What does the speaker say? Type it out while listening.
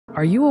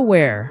Are you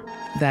aware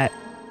that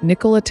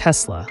Nikola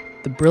Tesla,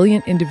 the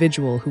brilliant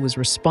individual who was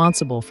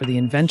responsible for the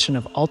invention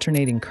of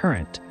alternating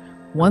current,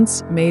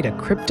 once made a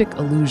cryptic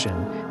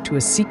allusion to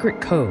a secret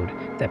code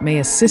that may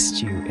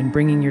assist you in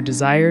bringing your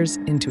desires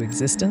into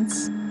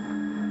existence?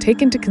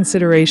 Take into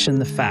consideration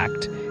the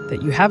fact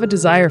that you have a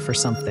desire for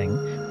something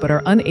but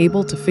are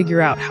unable to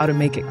figure out how to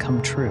make it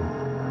come true.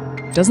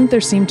 Doesn't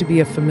there seem to be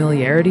a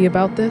familiarity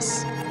about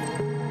this?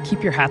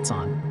 Keep your hats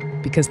on,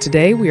 because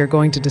today we are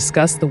going to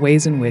discuss the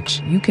ways in which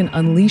you can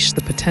unleash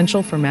the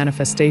potential for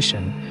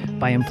manifestation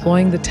by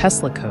employing the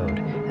Tesla code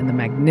and the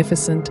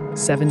magnificent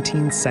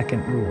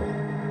 17-second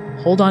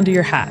rule. Hold on to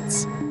your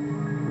hats.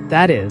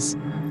 That is,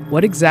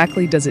 what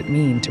exactly does it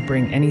mean to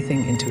bring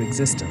anything into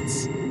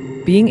existence?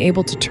 Being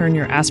able to turn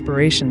your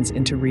aspirations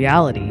into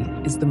reality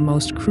is the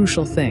most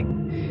crucial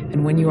thing,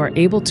 and when you are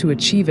able to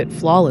achieve it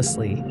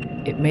flawlessly,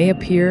 it may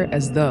appear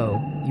as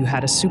though you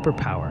had a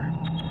superpower.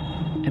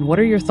 And what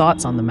are your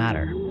thoughts on the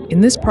matter? In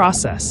this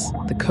process,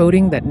 the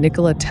coding that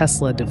Nikola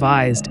Tesla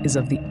devised is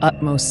of the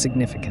utmost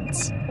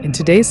significance. In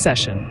today's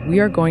session, we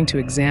are going to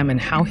examine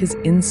how his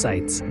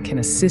insights can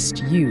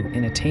assist you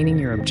in attaining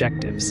your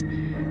objectives,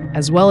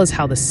 as well as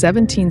how the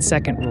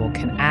 17-second rule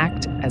can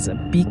act as a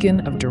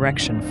beacon of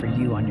direction for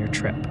you on your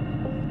trip.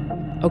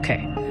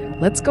 Okay,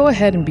 let's go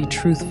ahead and be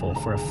truthful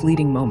for a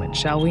fleeting moment,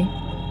 shall we?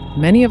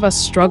 Many of us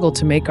struggle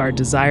to make our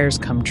desires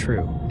come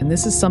true, and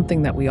this is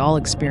something that we all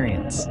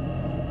experience.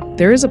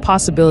 There is a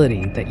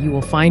possibility that you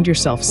will find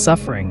yourself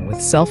suffering with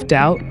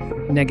self-doubt,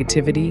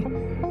 negativity,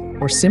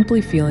 or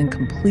simply feeling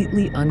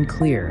completely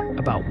unclear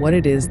about what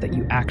it is that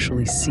you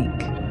actually seek.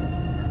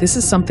 This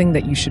is something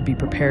that you should be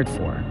prepared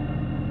for.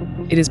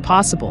 It is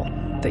possible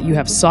that you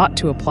have sought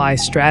to apply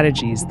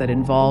strategies that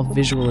involve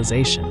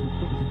visualization.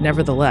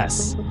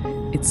 Nevertheless,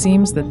 it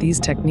seems that these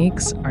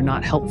techniques are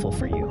not helpful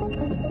for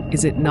you.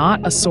 Is it not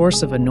a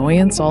source of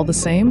annoyance all the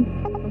same?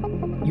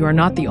 You are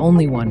not the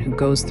only one who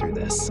goes through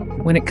this.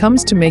 When it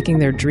comes to making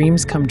their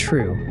dreams come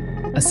true,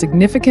 a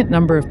significant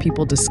number of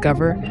people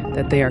discover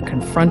that they are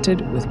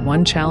confronted with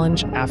one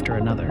challenge after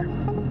another.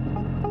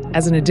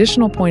 As an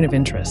additional point of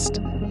interest,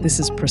 this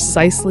is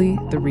precisely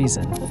the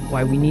reason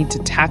why we need to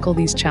tackle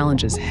these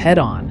challenges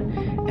head-on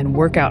and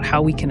work out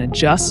how we can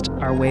adjust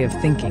our way of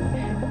thinking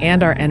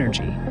and our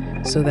energy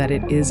so that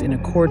it is in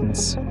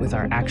accordance with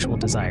our actual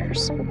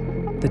desires.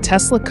 The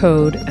Tesla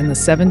code and the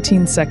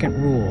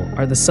 17-second rule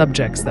are the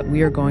subjects that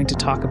we are going to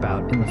talk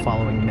about in the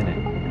following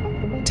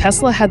minute.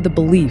 Tesla had the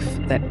belief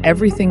that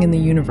everything in the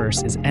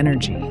universe is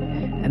energy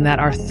and that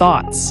our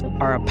thoughts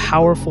are a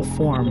powerful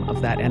form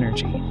of that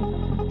energy.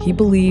 He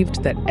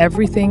believed that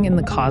everything in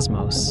the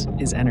cosmos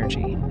is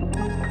energy.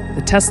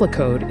 The Tesla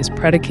code is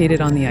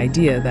predicated on the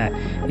idea that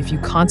if you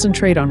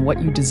concentrate on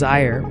what you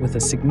desire with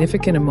a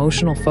significant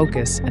emotional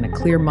focus and a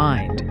clear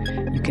mind,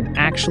 you can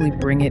actually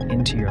bring it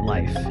into your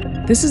life.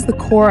 This is the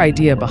core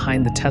idea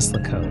behind the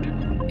Tesla code.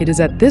 It is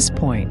at this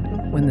point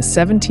when the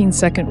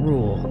 17-second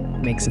rule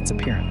makes its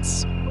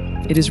appearance.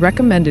 It is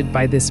recommended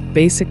by this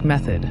basic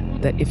method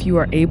that if you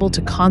are able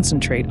to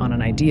concentrate on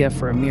an idea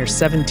for a mere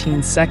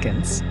 17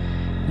 seconds,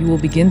 you will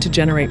begin to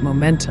generate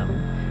momentum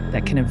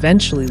that can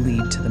eventually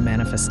lead to the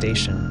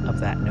manifestation of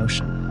that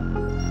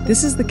notion.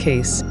 This is the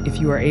case if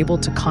you are able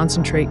to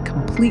concentrate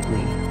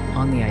completely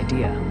on the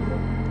idea.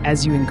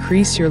 As you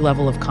increase your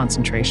level of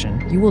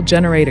concentration, you will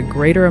generate a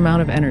greater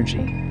amount of energy,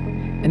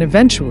 and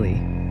eventually,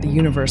 the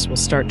universe will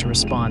start to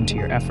respond to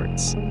your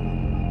efforts.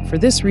 For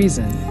this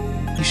reason,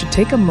 you should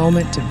take a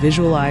moment to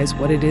visualize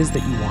what it is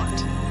that you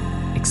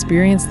want,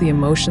 experience the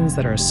emotions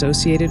that are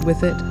associated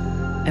with it,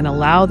 and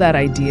allow that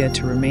idea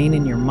to remain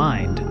in your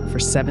mind for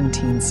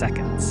 17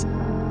 seconds.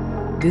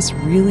 This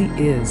really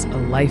is a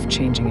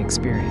life-changing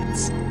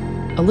experience.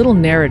 A little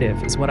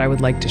narrative is what I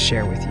would like to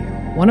share with you.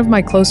 One of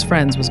my close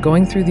friends was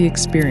going through the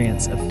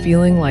experience of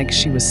feeling like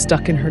she was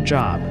stuck in her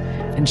job,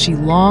 and she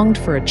longed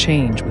for a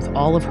change with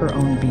all of her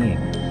own being.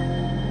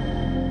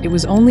 It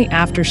was only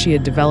after she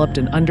had developed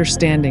an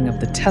understanding of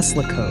the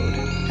Tesla code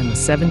and the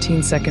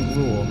 17-second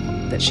rule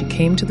that she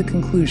came to the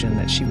conclusion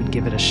that she would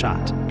give it a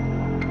shot.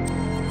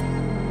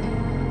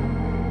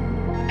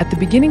 At the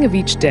beginning of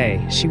each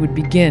day, she would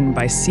begin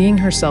by seeing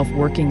herself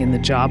working in the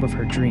job of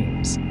her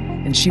dreams,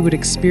 and she would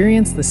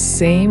experience the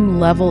same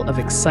level of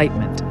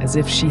excitement as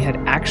if she had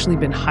actually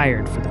been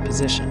hired for the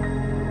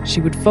position. She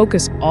would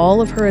focus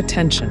all of her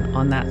attention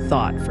on that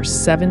thought for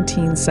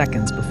 17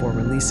 seconds before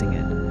releasing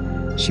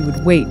it. She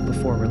would wait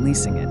before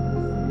releasing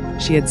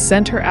it. She had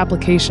sent her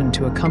application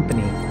to a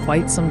company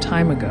quite some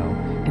time ago,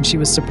 and she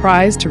was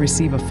surprised to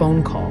receive a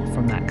phone call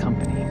from that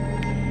company.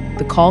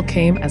 The call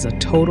came as a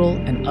total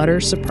and utter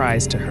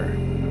surprise to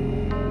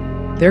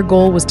her. Their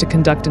goal was to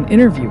conduct an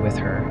interview with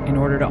her in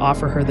order to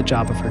offer her the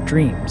job of her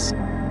dreams.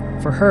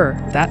 For her,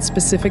 that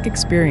specific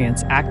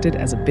experience acted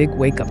as a big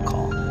wake-up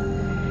call,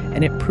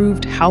 and it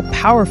proved how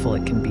powerful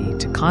it can be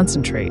to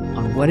concentrate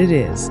on what it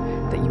is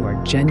that you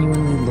are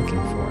genuinely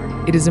looking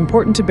for. It is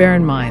important to bear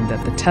in mind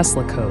that the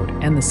Tesla code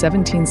and the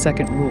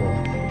 17-second rule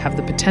have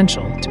the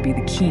potential to be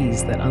the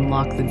keys that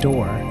unlock the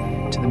door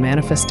to the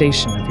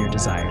manifestation of your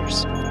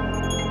desires.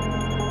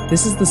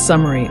 This is the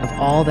summary of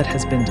all that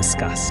has been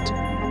discussed.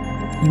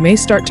 You may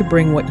start to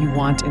bring what you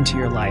want into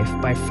your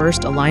life by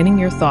first aligning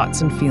your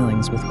thoughts and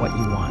feelings with what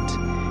you want.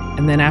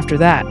 And then after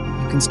that,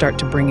 you can start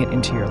to bring it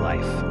into your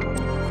life.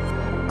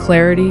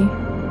 Clarity,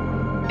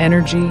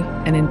 energy,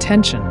 and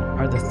intention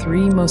are the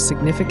three most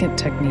significant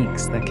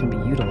techniques that can be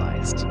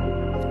utilized.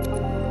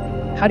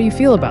 How do you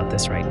feel about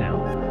this right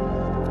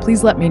now?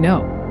 Please let me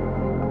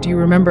know. Do you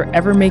remember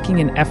ever making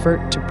an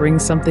effort to bring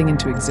something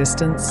into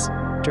existence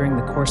during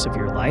the course of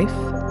your life?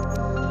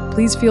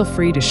 Please feel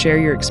free to share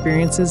your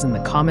experiences in the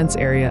comments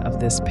area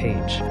of this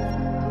page.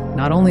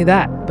 Not only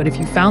that, but if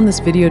you found this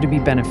video to be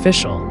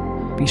beneficial,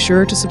 be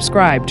sure to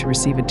subscribe to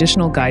receive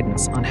additional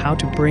guidance on how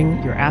to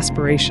bring your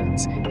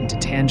aspirations into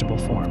tangible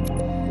form.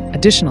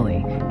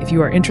 Additionally, if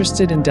you are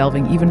interested in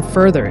delving even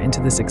further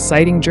into this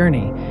exciting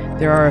journey,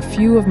 there are a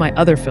few of my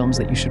other films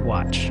that you should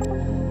watch.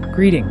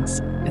 Greetings,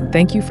 and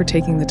thank you for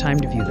taking the time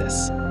to view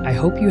this. I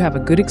hope you have a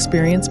good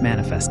experience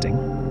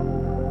manifesting.